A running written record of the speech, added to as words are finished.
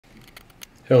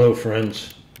Hello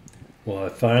friends. Well, I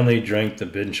finally drank the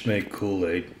Benchmade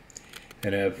Kool-Aid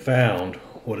and have found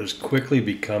what is quickly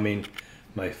becoming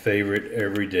my favorite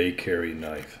everyday carry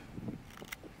knife.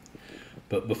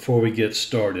 But before we get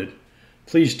started,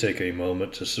 please take a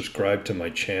moment to subscribe to my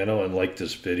channel and like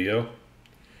this video.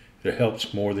 It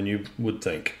helps more than you would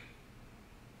think.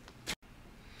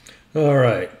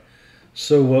 Alright,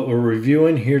 so what we're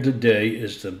reviewing here today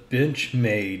is the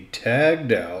Benchmade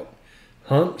Taggedout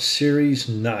Hunt Series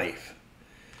knife.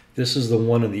 This is the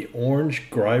one in the orange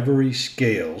Grivery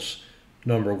scales,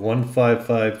 number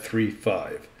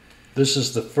 15535. This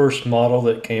is the first model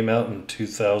that came out in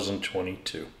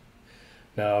 2022.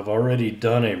 Now I've already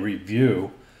done a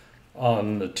review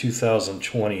on the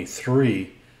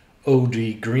 2023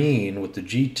 OD green with the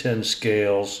G10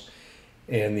 scales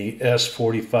and the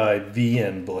S45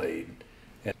 VN blade,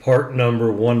 and part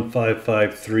number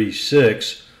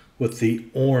 15536 with the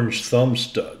orange thumb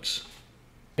studs.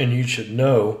 And you should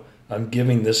know I'm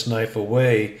giving this knife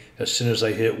away as soon as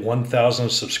I hit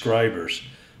 1,000 subscribers.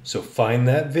 So find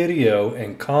that video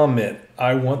and comment,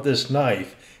 "I want this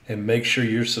knife," and make sure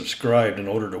you're subscribed in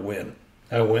order to win.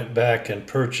 I went back and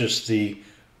purchased the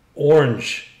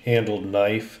orange handled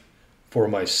knife for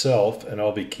myself, and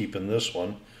I'll be keeping this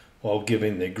one while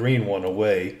giving the green one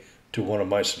away to one of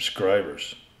my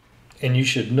subscribers. And you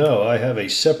should know I have a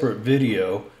separate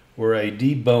video where I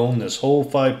debone this whole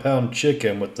 5-pound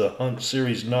chicken with the Hunt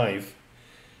Series knife,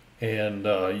 and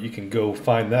you can go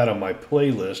find that on my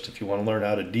playlist if you want to learn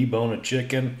how to debone a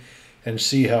chicken and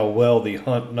see how well the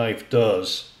Hunt knife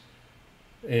does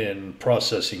in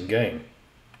processing game.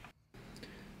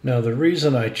 Now the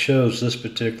reason I chose this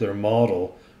particular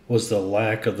model was the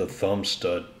lack of the thumb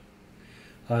stud.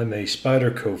 I'm a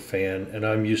Spyderco fan and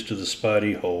I'm used to the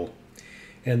Spidey hole,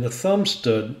 and the thumb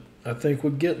stud I think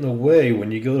would get in the way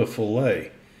when you go to fillet.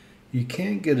 You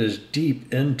can't get as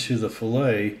deep into the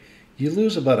fillet. You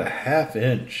lose about a ½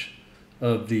 inch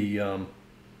of the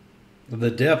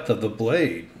depth of the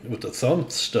blade with the thumb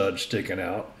stud sticking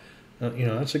out. You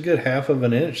know, that's a good ½ of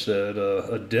an inch that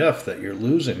a depth that you're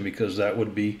losing, because that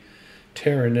would be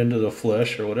tearing into the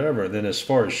flesh or whatever. Then as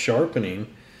far as sharpening,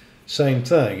 same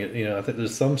thing. You know, I think the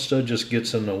thumb stud just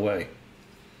gets in the way.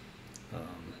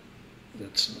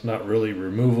 It's not really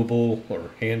removable or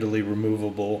handily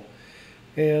removable,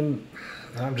 and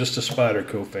I'm just a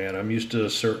Spyderco fan. I'm used to a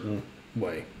certain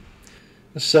way.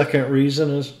 The second reason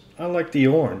is I like the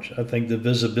orange. I think the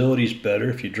visibility is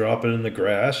better. If you drop it in the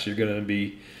grass, you're going to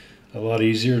be a lot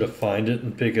easier to find it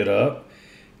and pick it up.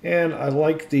 And I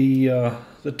like the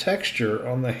texture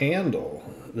on the handle.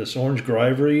 This orange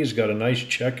Grivery has got a nice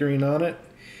checkering on it,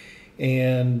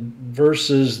 and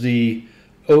versus the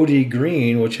OD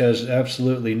green, which has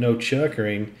absolutely no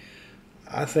checkering,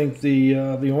 I think the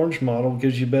orange model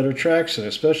gives you better traction,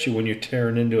 especially when you're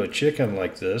tearing into a chicken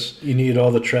like this. You need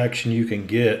all the traction you can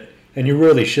get, and you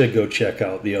really should go check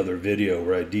out the other video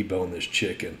where I debone this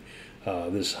chicken.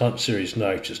 This Hunt Series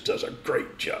knife just does a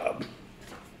great job.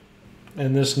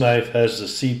 And this knife has the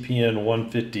CPN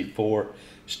 154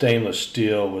 stainless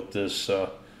steel with this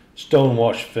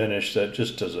stonewash finish that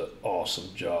just does an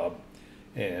awesome job.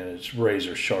 And it's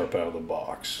razor sharp out of the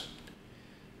box.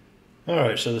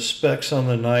 Alright, so the specs on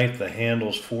the knife: the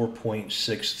handle's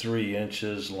 4.63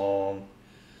 inches long.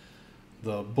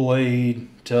 The blade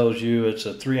tells you it's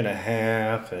a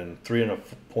 3.5 and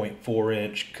 3.4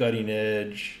 inch cutting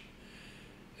edge.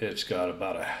 It's got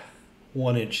about a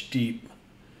 1 inch deep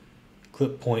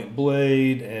clip point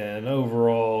blade, and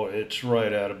overall it's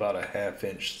right at about a ½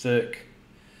 inch thick.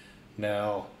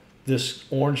 Now this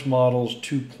orange model is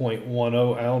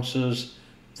 2.10 ounces.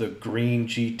 The green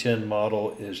G10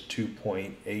 model is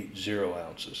 2.80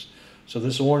 ounces. So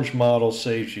this orange model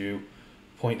saves you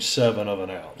 0.7 of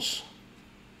an ounce.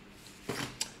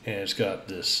 And it's got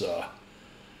this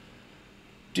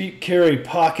deep carry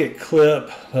pocket clip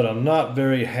that I'm not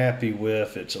very happy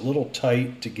with. It's a little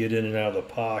tight to get in and out of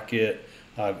the pocket.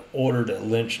 I've ordered a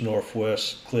Lynch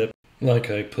Northwest clip like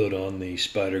I put on the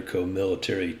Spyderco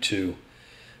Military 2.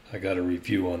 I got a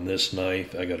review on this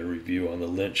knife. I got a review on the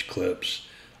Lynch clips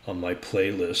on my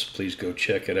playlist. Please go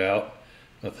check it out.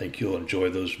 I think you'll enjoy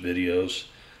those videos.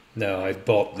 Now I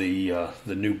bought the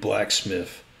new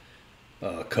blacksmith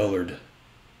colored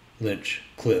Lynch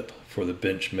clip for the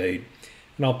Benchmade,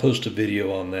 and I'll post a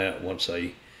video on that once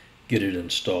I get it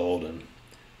installed and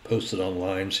post it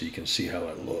online so you can see how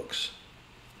it looks.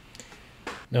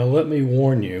 Now let me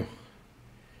warn you,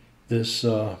 this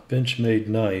Benchmade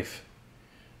knife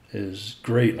is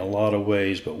great in a lot of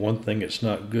ways, but one thing it's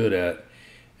not good at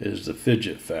is the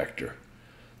fidget factor.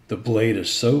 The blade is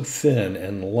so thin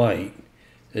and light,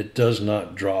 it does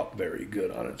not drop very good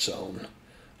on its own.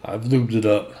 I've lubed it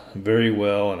up very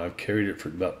well, and I've carried it for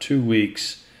about 2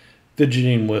 weeks,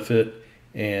 fidgeting with it,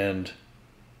 and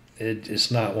it's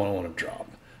not one I want to drop.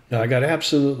 Now, I got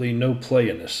absolutely no play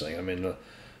in this thing. I mean,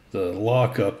 the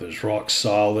lockup is rock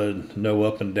solid, no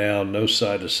up and down, no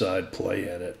side to side play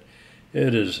in it.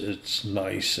 It's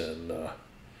nice and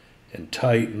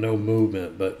tight, no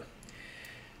movement, but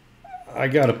I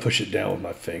got to push it down with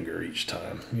my finger each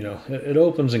time. You know, it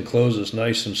opens and closes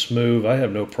nice and smooth. I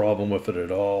have no problem with it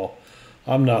at all.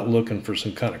 I'm not looking for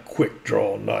some kind of quick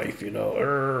draw knife, you know,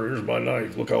 here's my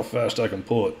knife, look how fast I can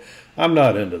pull it. I'm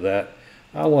not into that.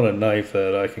 I want a knife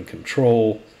that I can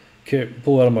control,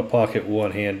 pull out of my pocket with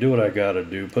one hand, do what I got to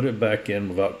do, put it back in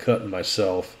without cutting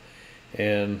myself.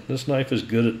 And this knife is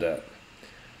good at that.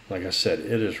 Like I said,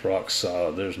 it is rock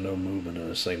solid. There's no movement in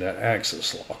this thing. That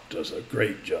axis lock does a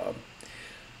great job.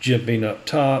 Jimping up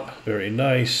top, very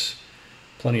nice,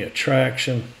 plenty of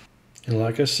traction. And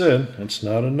like I said, it's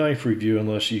not a knife review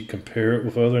unless you compare it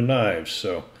with other knives.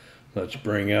 So let's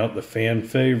bring out the fan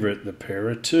favorite, the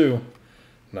Para 2.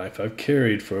 Knife I've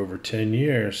carried for over 10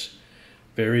 years.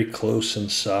 Very close in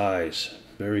size,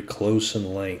 very close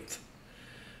in length,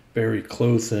 very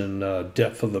close in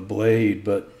depth of the blade,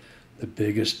 but the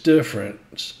biggest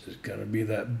difference is going to be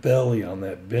that belly on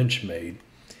that Benchmade.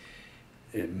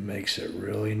 It makes it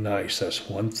really nice. That's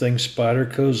one thing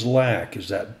Spyderco's lack, is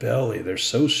that belly. They're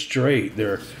so straight.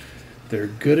 They're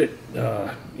good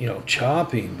at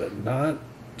chopping, but not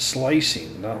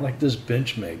slicing. Not like this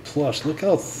Benchmade. Plus, look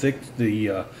how thick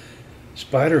the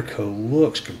Spyderco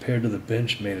looks compared to the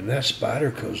Benchmade. And that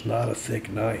Spyderco's not a thick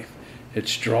knife.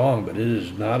 It's strong, but it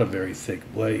is not a very thick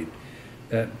blade.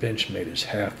 That Benchmade is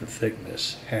half the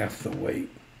thickness, half the weight.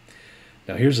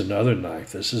 Now here's another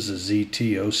knife. This is a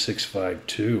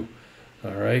ZT0652.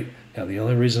 All right. Now the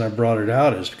only reason I brought it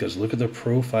out is because look at the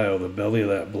profile of the belly of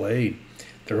that blade.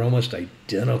 They're almost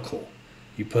identical.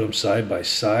 You put them side by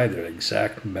side, they're an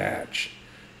exact match.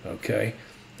 Okay.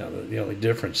 Now the only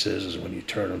difference is when you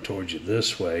turn them towards you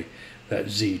this way, that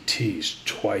ZT is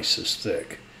twice as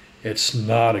thick. It's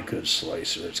not a good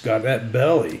slicer. It's got that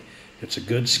belly. It's a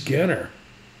good skinner.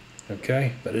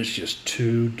 Okay, but it's just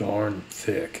too darn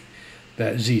thick.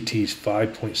 That ZT's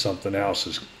 5 point something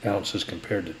ounces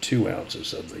compared to 2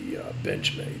 ounces of the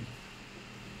Benchmade.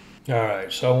 All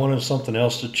right, so I wanted something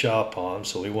else to chop on,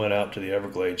 so we went out to the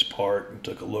Everglades Park and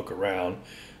took a look around.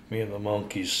 Me and the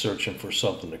monkeys searching for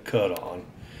something to cut on.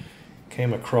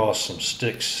 Came across some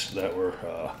sticks that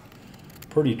were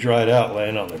pretty dried out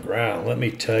laying on the ground. Let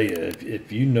me tell you,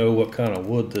 if you know what kind of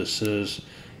wood this is,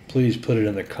 please put it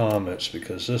in the comments,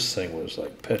 because this thing was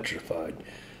like petrified.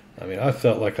 I mean, I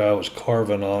felt like I was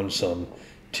carving on some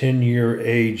 10-year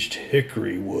aged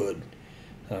hickory wood.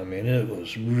 I mean, it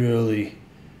was really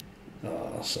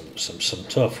some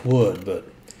tough wood, but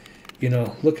you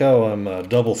know, look how I'm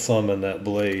double thumbing that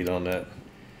blade on that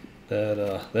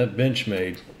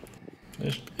Benchmade.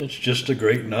 It's just a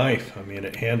great knife. I mean,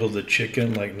 it handled the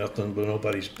chicken like nothing but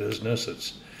nobody's business.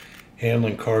 It's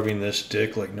handling carving this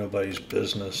stick like nobody's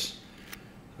business.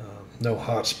 No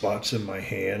hot spots in my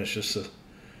hand. It's just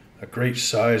a great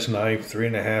size knife.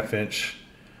 3.5 inch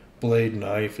blade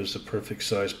knife is the perfect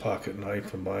size pocket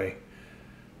knife in my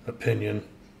opinion.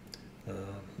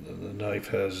 The knife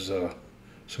has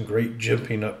some great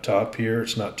jimping up top here.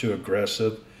 It's not too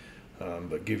aggressive,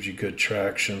 but gives you good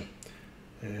traction.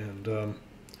 And I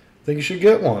think you should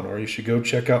get one, or you should go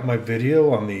check out my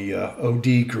video on the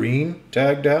OD Green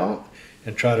tagged out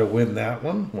and try to win that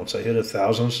one. Once I hit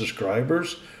 1,000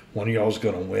 subscribers, one of y'all is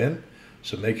going to win.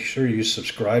 So make sure you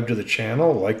subscribe to the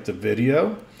channel, like the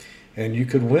video, and you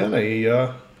could win a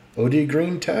OD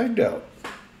Green tagged out.